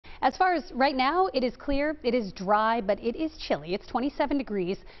As far as right now, it is clear, it is dry, but it is chilly. It's 27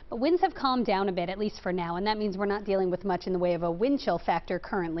 degrees, but winds have calmed down a bit, at least for now, and that means we're not dealing with much in the way of a wind chill factor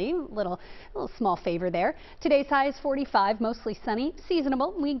currently. Little small favor there. Today's high is 45, mostly sunny,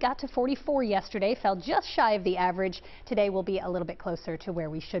 seasonable. We got to 44 yesterday, fell just shy of the average. Today will be a little bit closer to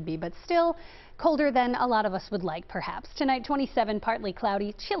where we should be, but still colder than a lot of us would like, perhaps. Tonight, 27, partly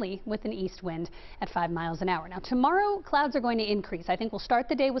cloudy, chilly with an east wind at 5 miles an hour. Now, tomorrow, clouds are going to increase. I think we'll start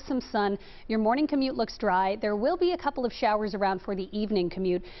the day with some sun. Your morning commute looks dry. There will be a couple of showers around for the evening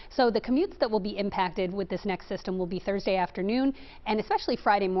commute. So the commutes that will be impacted with this next system will be Thursday afternoon and especially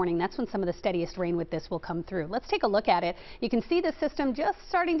Friday morning. That's when some of the steadiest rain with this will come through. Let's take a look at it. You can see the system just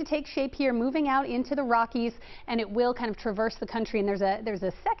starting to take shape here, moving out into the Rockies, and it will kind of traverse the country. And there's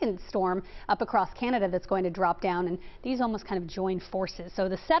a second storm up across Canada that's going to drop down, and these almost kind of join forces. So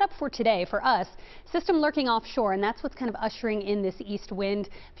the setup for today for us, system lurking offshore, and that's what's kind of ushering in this east wind.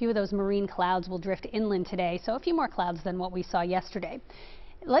 A few of those marine clouds will drift inland today, so a few more clouds than what we saw yesterday.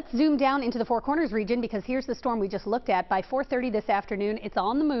 Let's zoom down into the Four Corners region because here's the storm we just looked at. By 4:30 this afternoon, it's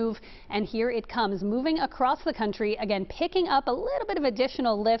on the move, and here it comes, moving across the country, again picking up a little bit of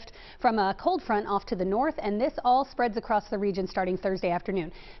additional lift from a cold front off to the north, and this all spreads across the region starting Thursday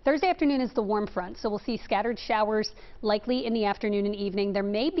afternoon. Thursday afternoon is the warm front, so we'll see scattered showers likely in the afternoon and evening. There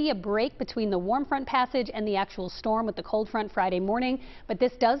may be a break between the warm front passage and the actual storm with the cold front Friday morning, but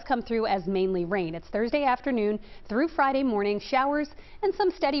this does come through as mainly rain. It's Thursday afternoon through Friday morning, showers and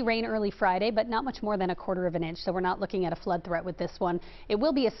some steady rain early Friday, but not much more than 1/4 of an inch, so we're not looking at a flood threat with this one. It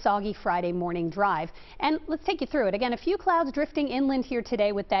will be a soggy Friday morning drive, and let's take you through it. Again, a few clouds drifting inland here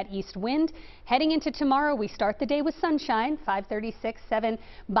today with that east wind. Heading into tomorrow, we start the day with sunshine, 5:36, 7.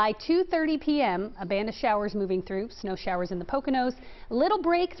 By 2:30 p.m., a band of showers moving through, snow showers in the Poconos. A little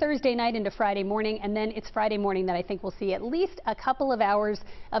break Thursday night into Friday morning, and then it's Friday morning that I think we'll see at least a couple of hours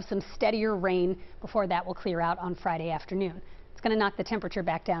of some steadier rain before that will clear out on Friday afternoon. It's going to knock the temperature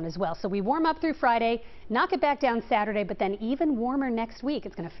back down as well. So we warm up through Friday, knock it back down Saturday, but then even warmer next week.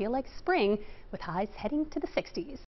 It's going to feel like spring with highs heading to the 60s.